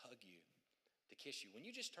 to hug you, to kiss you. When you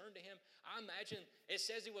just turn to him, I imagine, it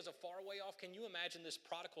says he was a far way off. Can you imagine this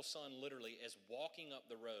prodigal son literally as walking up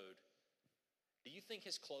the road? Do you think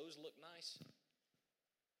his clothes look nice?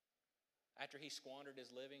 After he squandered his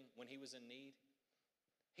living when he was in need,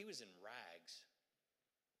 he was in rags.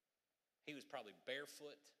 He was probably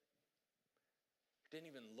barefoot. Didn't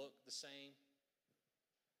even look the same.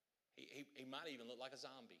 He might even look like a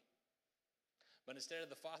zombie. But instead of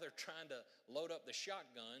the father trying to load up the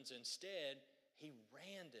shotguns, instead he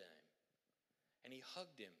ran to him and he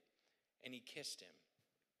hugged him and he kissed him.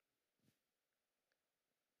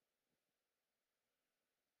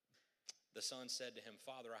 The son said to him,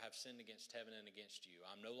 "Father, I have sinned against heaven and against you.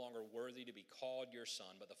 I'm no longer worthy to be called your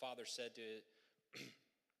son." But the father said to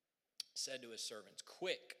his servants,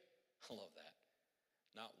 "Quick," I love that,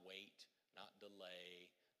 not wait, not delay,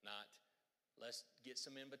 not let's get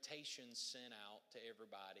some invitations sent out to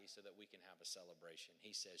everybody so that we can have a celebration.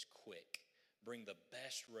 He says, "Quick, bring the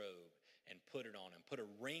best robe and put it on him. Put a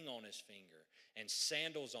ring on his finger and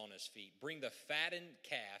sandals on his feet. Bring the fattened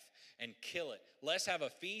calf and kill it. Let's have a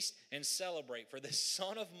feast and celebrate. For this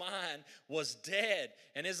son of mine was dead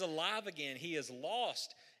and is alive again. He is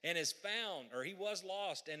lost and is found," or he was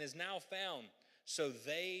lost and is now found. So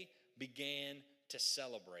they began to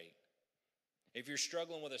celebrate. If you're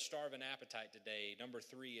struggling with a starving appetite today, number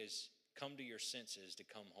 3 is come to your senses to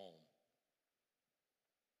come home.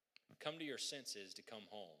 Come to your senses to come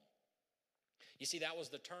home. You see, that was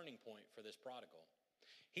the turning point for this prodigal.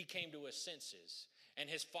 He came to his senses. And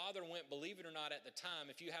his father went, believe it or not, at the time,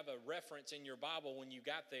 if you have a reference in your Bible when you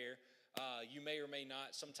got there, you may or may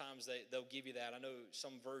not. Sometimes they'll give you that. I know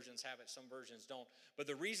some versions have it, some versions don't. But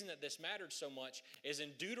the reason that this mattered so much is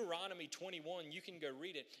in Deuteronomy 21, you can go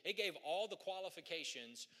read it. It gave all the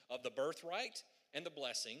qualifications of the birthright and the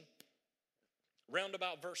blessing. Round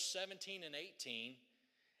about verse 17 and 18,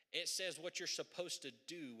 it says what you're supposed to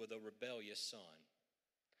do with a rebellious son.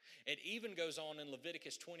 It even goes on in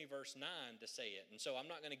Leviticus 20, verse 9 to say it. And so I'm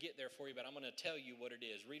not going to get there for you, but I'm going to tell you what it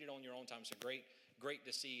is. Read it on your own time. It's great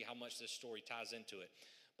to see how much this story ties into it.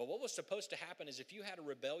 But what was supposed to happen is if you had a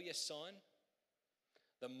rebellious son,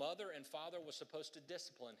 the mother and father was supposed to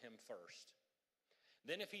discipline him first.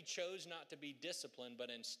 Then if he chose not to be disciplined,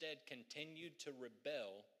 but instead continued to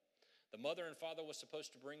rebel, the mother and father was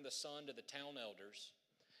supposed to bring the son to the town elders,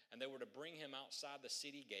 and they were to bring him outside the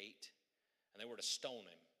city gate, and they were to stone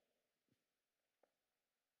him.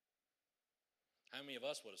 How many of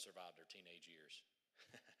us would have survived our teenage years?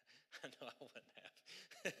 I know I wouldn't have.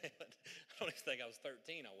 I don't even think I was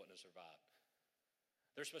 13, I wouldn't have survived.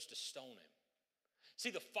 They're supposed to stone him. See,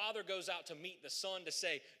 the father goes out to meet the son to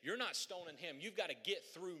say, you're not stoning him. You've got to get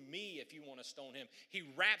through me if you want to stone him. He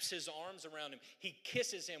wraps his arms around him. He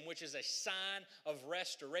kisses him, which is a sign of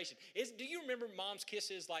restoration. Do you remember mom's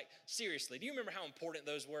kisses? Like, seriously, do you remember how important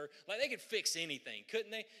those were? Like, they could fix anything, couldn't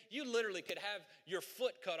they? You literally could have your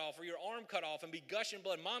foot cut off or your arm cut off and be gushing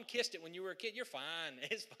blood. Mom kissed it when you were a kid. You're fine.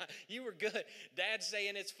 It's fine. You were good. Dad's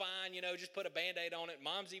saying it's fine, just put a Band-Aid on it.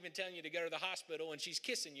 Mom's even telling you to go to the hospital and she's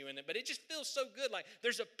kissing you in it. But it just feels so good. Like,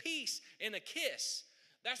 there's a peace in a kiss.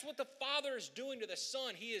 That's what the father is doing to the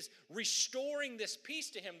son. He is restoring this peace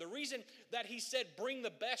to him. The reason that he said bring the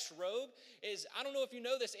best robe is, I don't know if you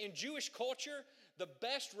know this, in Jewish culture, the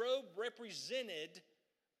best robe represented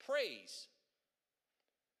praise.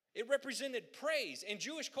 It represented praise. In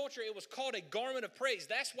Jewish culture, it was called a garment of praise.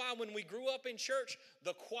 That's why when we grew up in church,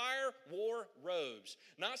 the choir wore robes.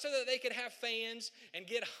 Not so that they could have fans and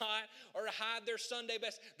get hot or hide their Sunday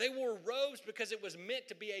best. They wore robes because it was meant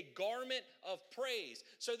to be a garment of praise.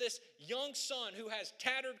 So this young son who has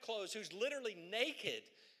tattered clothes, who's literally naked,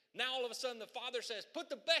 now all of a sudden the father says, put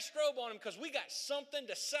the best robe on him because we got something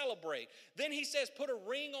to celebrate. Then he says, put a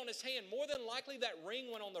ring on his hand. More than likely that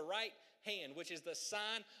ring went on the right hand, which is the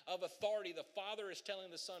sign of authority. The father is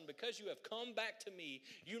telling the son, because you have come back to me,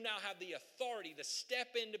 you now have the authority to step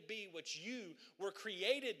in to be what you were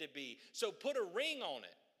created to be. So put a ring on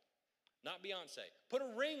it. Not Beyonce. Put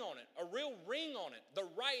a ring on it, a real ring on it, the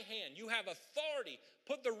right hand. You have authority.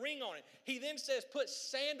 Put the ring on it. He then says, put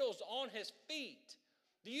sandals on his feet.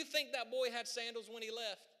 Do you think that boy had sandals when he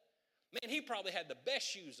left? Man, he probably had the best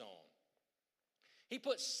shoes on. He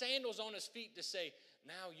put sandals on his feet to say,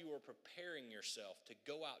 now you are preparing yourself to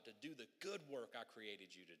go out to do the good work I created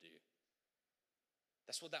you to do.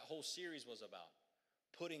 That's what that whole series was about,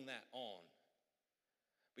 putting that on.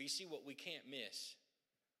 But you see, what we can't miss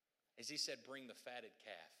is he said, bring the fatted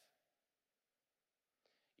calf.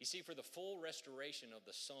 You see, for the full restoration of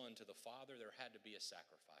the Son to the Father, there had to be a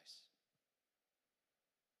sacrifice.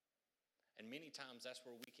 And many times that's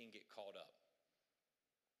where we can get caught up,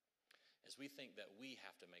 as we think that we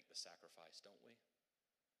have to make the sacrifice, don't we?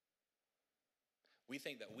 We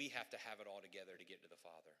think that we have to have it all together to get to the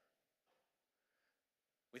Father.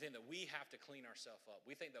 We think that we have to clean ourselves up.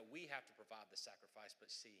 We think that we have to provide the sacrifice, but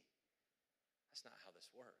see, that's not how this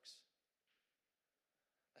works.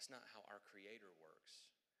 That's not how our Creator works.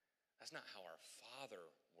 That's not how our Father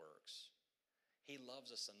works. He loves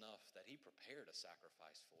us enough that he prepared a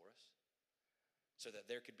sacrifice for us so that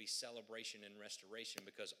there could be celebration and restoration,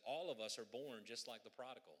 because all of us are born just like the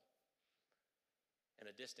prodigal in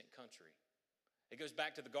a distant country. It goes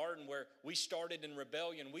back to the garden where we started in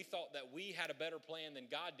rebellion. We thought that we had a better plan than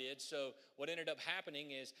God did. So what ended up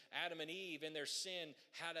happening is Adam and Eve in their sin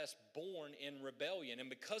had us born in rebellion. And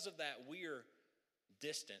because of that, we're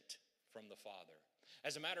distant from the Father.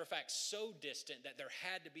 As a matter of fact, so distant that there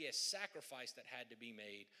had to be a sacrifice that had to be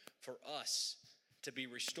made for us to be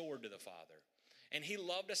restored to the Father. And he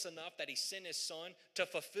loved us enough that he sent his Son to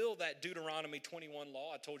fulfill that Deuteronomy 21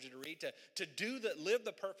 law I told you to read, to live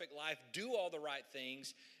the perfect life, do all the right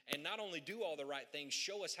things, and not only do all the right things,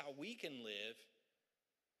 show us how we can live,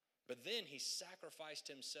 but then he sacrificed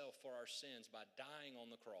himself for our sins by dying on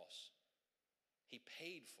the cross. He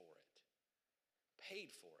paid for it.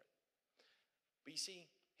 Paid for it. But you see,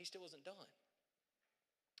 he still wasn't done.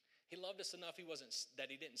 He loved us enough that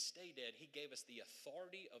he didn't stay dead. He gave us the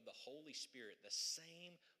authority of the Holy Spirit, the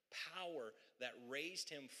same power that raised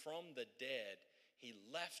him from the dead. He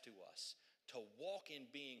left to us to walk in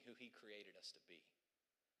being who he created us to be.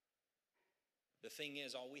 The thing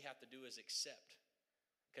is, all we have to do is accept,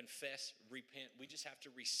 confess, repent. We just have to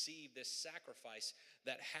receive this sacrifice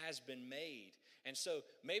that has been made. And so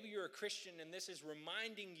maybe you're a Christian and this is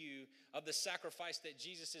reminding you of the sacrifice that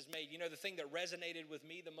Jesus has made. You know, the thing that resonated with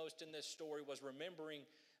me the most in this story was remembering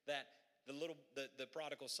that the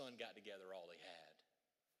prodigal son got together all he had.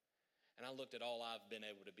 And I looked at all I've been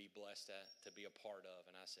able to be blessed to be a part of,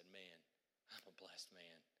 and I said, man, I'm a blessed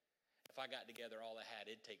man. If I got together all I had,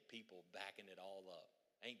 it'd take people backing it all up.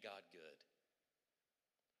 Ain't God good?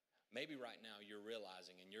 Maybe right now you're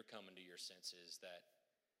realizing and you're coming to your senses that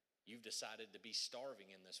you've decided to be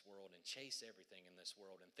starving in this world and chase everything in this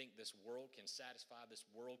world and think this world can satisfy, this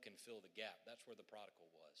world can fill the gap. That's where the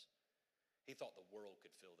prodigal was. He thought the world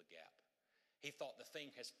could fill the gap. He thought the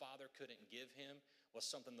thing his father couldn't give him was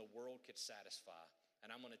something the world could satisfy.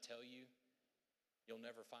 And I'm going to tell you, you'll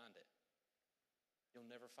never find it. You'll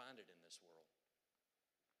never find it in this world.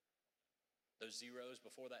 Those zeros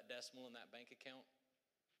before that decimal in that bank account,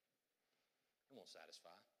 it won't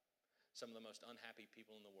satisfy. Some of the most unhappy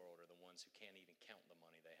people in the world are the ones who can't even count the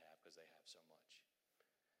money they have because they have so much.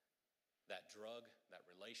 That drug, that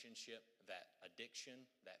relationship, that addiction,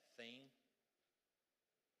 that thing,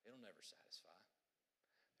 it'll never satisfy.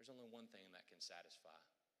 There's only one thing that can satisfy.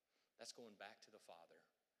 That's going back to the Father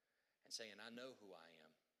and saying, I know who I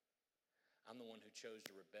am. I'm the one who chose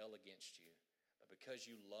to rebel against you. But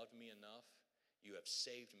because you loved me enough, you have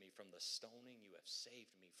saved me from the stoning. You have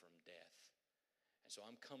saved me from death. And so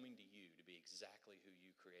I'm coming to you to be exactly who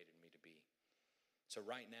you created me to be. So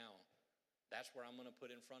right now, that's where I'm going to put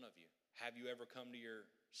in front of you. Have you ever come to your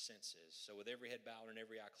senses? So with every head bowed and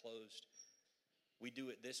every eye closed, we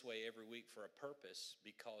do it this way every week for a purpose,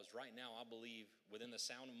 because right now I believe within the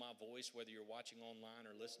sound of my voice, whether you're watching online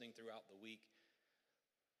or listening throughout the week,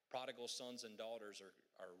 prodigal sons and daughters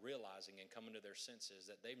are realizing and coming to their senses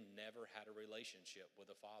that they've never had a relationship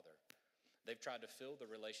with a father. They've tried to fill the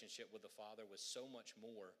relationship with the Father with so much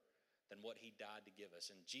more than what he died to give us.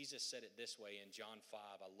 And Jesus said it this way in John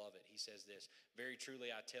 5. I love it. He says this, very truly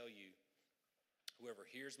I tell you, whoever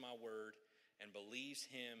hears my word and believes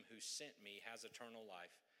him who sent me has eternal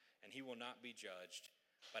life, and he will not be judged,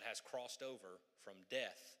 but has crossed over from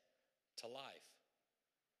death to life.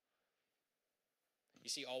 You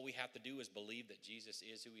see, all we have to do is believe that Jesus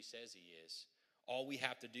is who he says he is. All we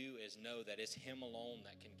have to do is know that it's him alone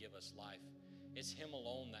that can give us life. It's him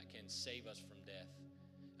alone that can save us from death.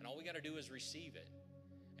 And all we got to do is receive it.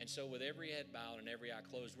 And so with every head bowed and every eye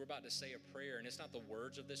closed, we're about to say a prayer. And it's not the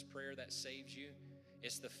words of this prayer that saves you.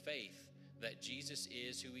 It's the faith that Jesus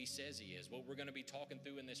is who he says he is. What we're going to be talking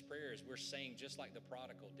through in this prayer is we're saying just like the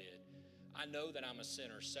prodigal did, I know that I'm a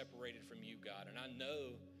sinner separated from you, God, and I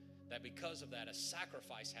know that because of that, a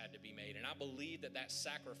sacrifice had to be made, and I believe that that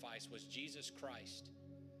sacrifice was Jesus Christ,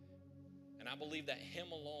 and I believe that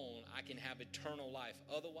him alone I can have eternal life.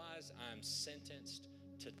 Otherwise, I'm sentenced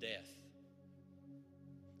to death.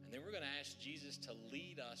 And then we're going to ask Jesus to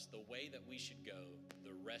lead us the way that we should go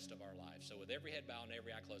the rest of our lives. So with every head bowed and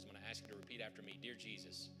every eye closed, I'm going to ask you to repeat after me. Dear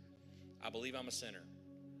Jesus, I believe I'm a sinner,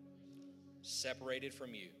 separated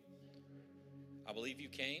from you. I believe you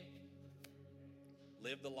came,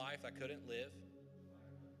 lived the life I couldn't live,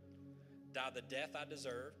 died the death I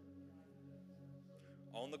deserved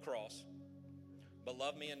on the cross, but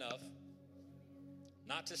loved me enough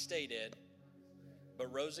not to stay dead,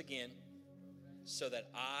 but rose again so that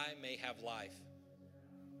I may have life.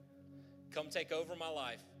 Come take over my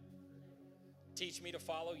life. Teach me to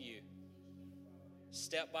follow you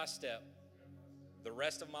step by step the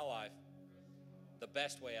rest of my life the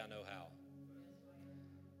best way I know how.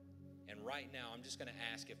 And right now, I'm just going to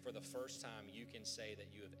ask if for the first time you can say that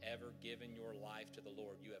you have ever given your life to the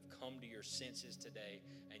Lord. You have come to your senses today,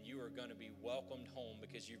 and you are going to be welcomed home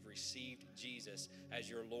because you've received Jesus as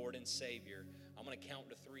your Lord and Savior. I'm going to count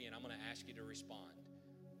to 3, and I'm going to ask you to respond.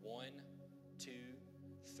 1, 2,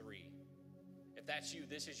 3. If that's you,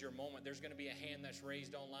 this is your moment. There's going to be a hand that's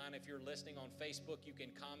raised online. If you're listening on Facebook, you can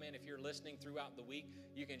comment. If you're listening throughout the week,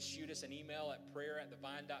 you can shoot us an email at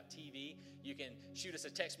prayer@thevine.tv. You can shoot us a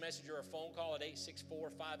text message or a phone call at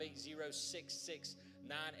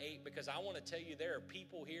 864-580-6698, because I want to tell you there are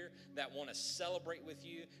people here that want to celebrate with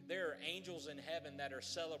you. There are angels in heaven that are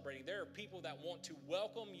celebrating. There are people that want to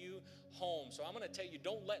welcome you home. So I'm going to tell you,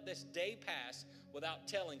 don't let this day pass without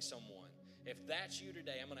telling someone. If that's you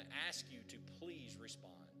today, I'm going to ask you to please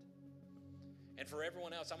respond. And for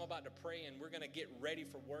everyone else, I'm about to pray, and we're going to get ready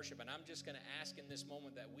for worship. And I'm just going to ask in this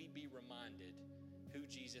moment that we be reminded who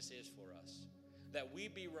Jesus is for us. That we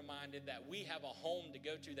be reminded that we have a home to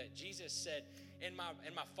go to. That Jesus said, in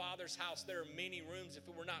my Father's house, there are many rooms. If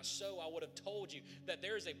it were not so, I would have told you that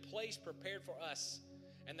there is a place prepared for us.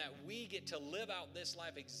 And that we get to live out this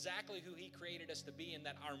life exactly who he created us to be. And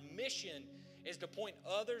that our mission is to point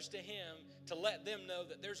others to him, to let them know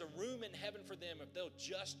that there's a room in heaven for them if they'll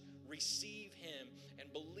just receive him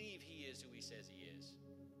and believe he is who he says he is.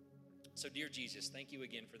 So, dear Jesus, thank you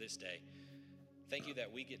again for this day. Thank you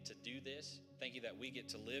that we get to do this. Thank you that we get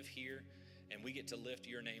to live here and we get to lift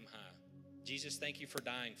your name high. Jesus, thank you for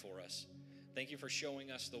dying for us. Thank you for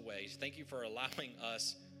showing us the ways. Thank you for allowing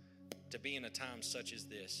us to be in a time such as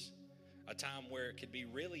this. A time where it could be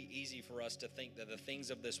really easy for us to think that the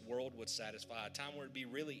things of this world would satisfy. A time where it'd be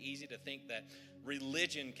really easy to think that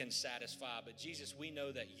religion can satisfy. But Jesus, we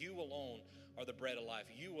know that you alone are the bread of life.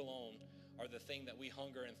 You alone are the thing that we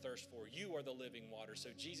hunger and thirst for. You are the living water.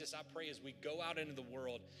 So Jesus, I pray as we go out into the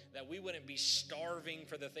world that we wouldn't be starving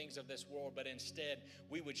for the things of this world, but instead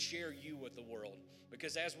we would share you with the world.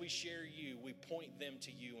 Because as we share you, we point them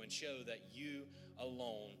to you and show that you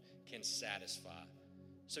alone can satisfy.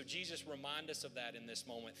 So Jesus, remind us of that in this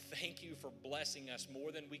moment. Thank you for blessing us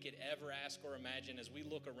more than we could ever ask or imagine as we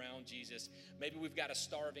look around, Jesus. Maybe we've got a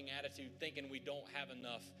starving attitude thinking we don't have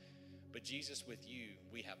enough. But Jesus, with you,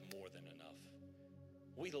 we have more than enough.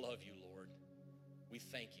 We love you, Lord. We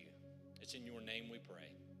thank you. It's in your name we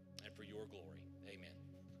pray and for your glory. Amen.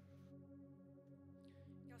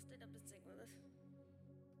 Y'all stand up and sing with us.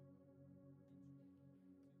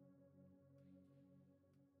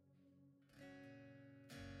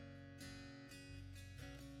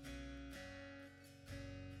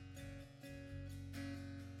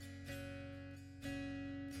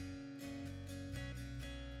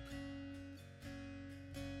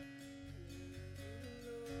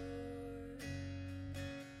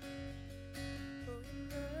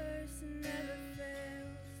 Mercy never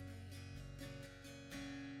fails me.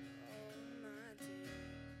 Oh my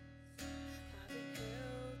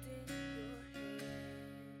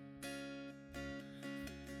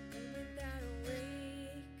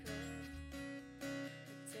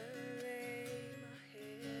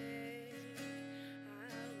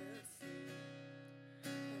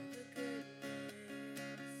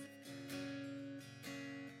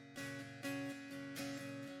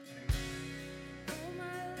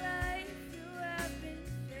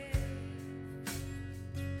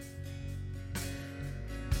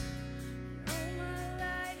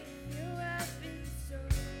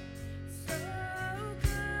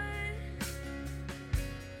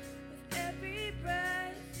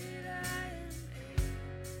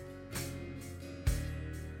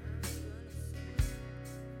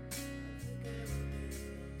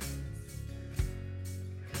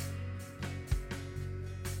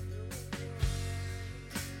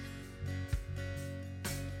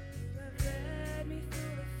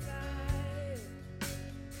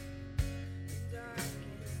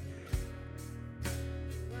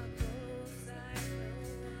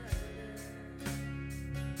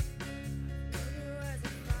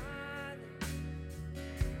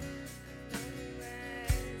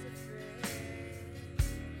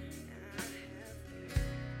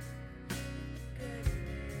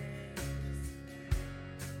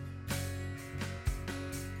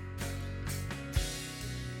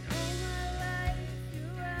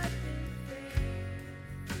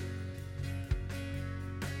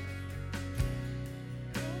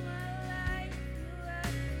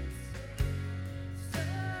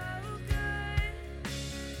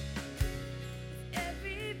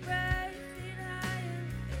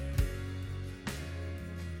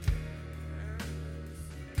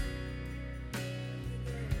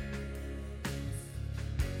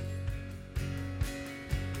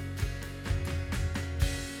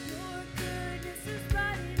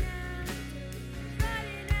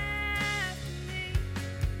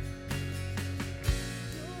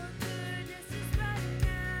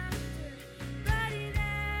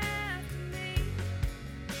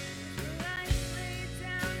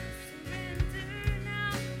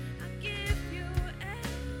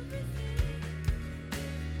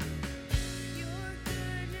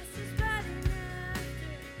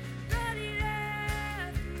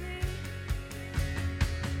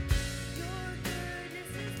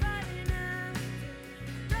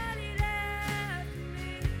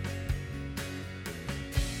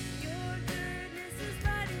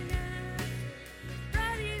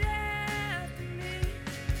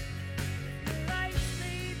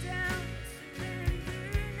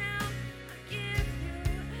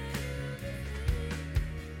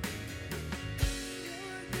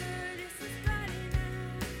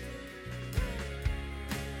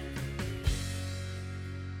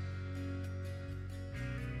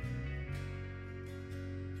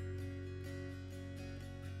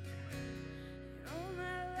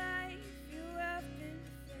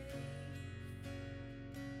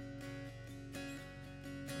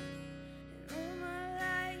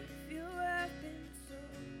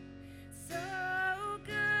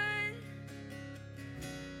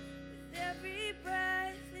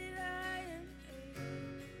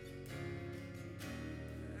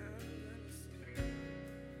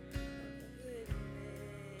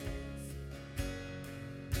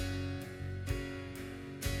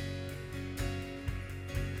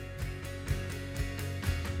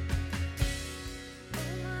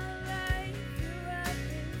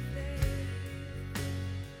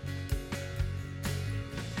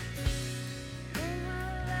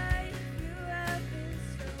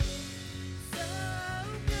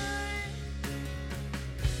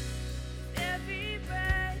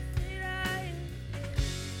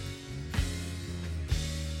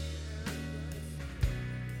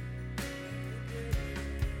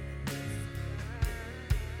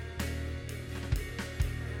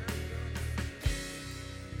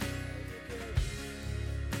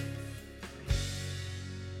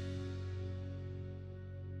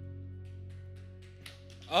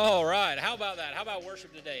All right. How about that? How about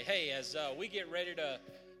worship today? Hey, as we get ready to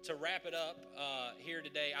wrap it up here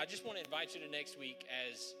today, I just want to invite you to next week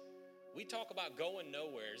as we talk about going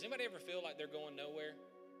nowhere. Does anybody ever feel like they're going nowhere?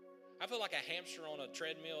 I feel like a hamster on a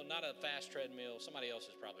treadmill, not a fast treadmill. Somebody else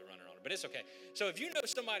is probably running on it, but it's okay. So if you know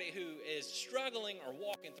somebody who is struggling or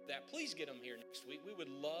walking through that, please get them here next week. We would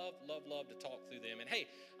love, love, love to talk through them. And hey,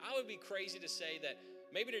 I would be crazy to say that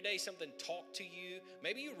maybe today something talked to you.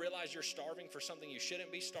 Maybe you realize you're starving for something you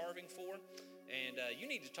shouldn't be starving for. And you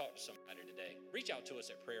need to talk to somebody today. Reach out to us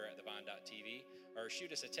at prayer@thevine.tv or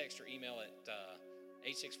shoot us a text or email at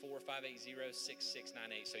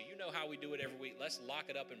 864-580-6698. So you know how we do it every week. Let's lock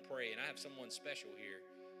it up and pray. And I have someone special here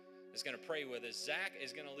that's going to pray with us. Zach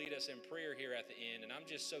is going to lead us in prayer here at the end. And I'm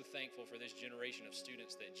just so thankful for this generation of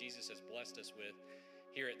students that Jesus has blessed us with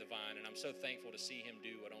here at the Vine. And I'm so thankful to see him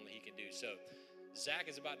do what only he can do. So Zach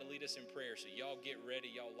is about to lead us in prayer. So y'all get ready.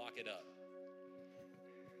 Y'all lock it up.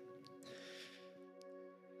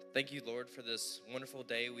 Thank you, Lord, for this wonderful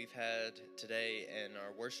day we've had today and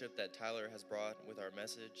our worship that Tyler has brought with our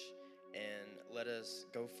message. And let us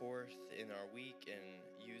go forth in our week and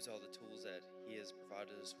use all the tools that he has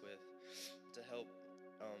provided us with to help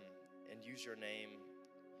and use your name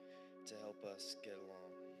to help us get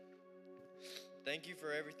along. Thank you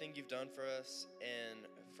for everything you've done for us and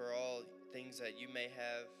for all things that you may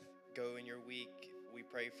have go in your week. We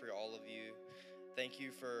pray for all of you. Thank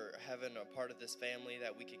you for having a part of this family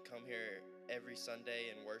that we could come here every Sunday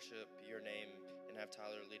and worship your name and have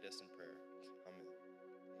Tyler lead us in prayer.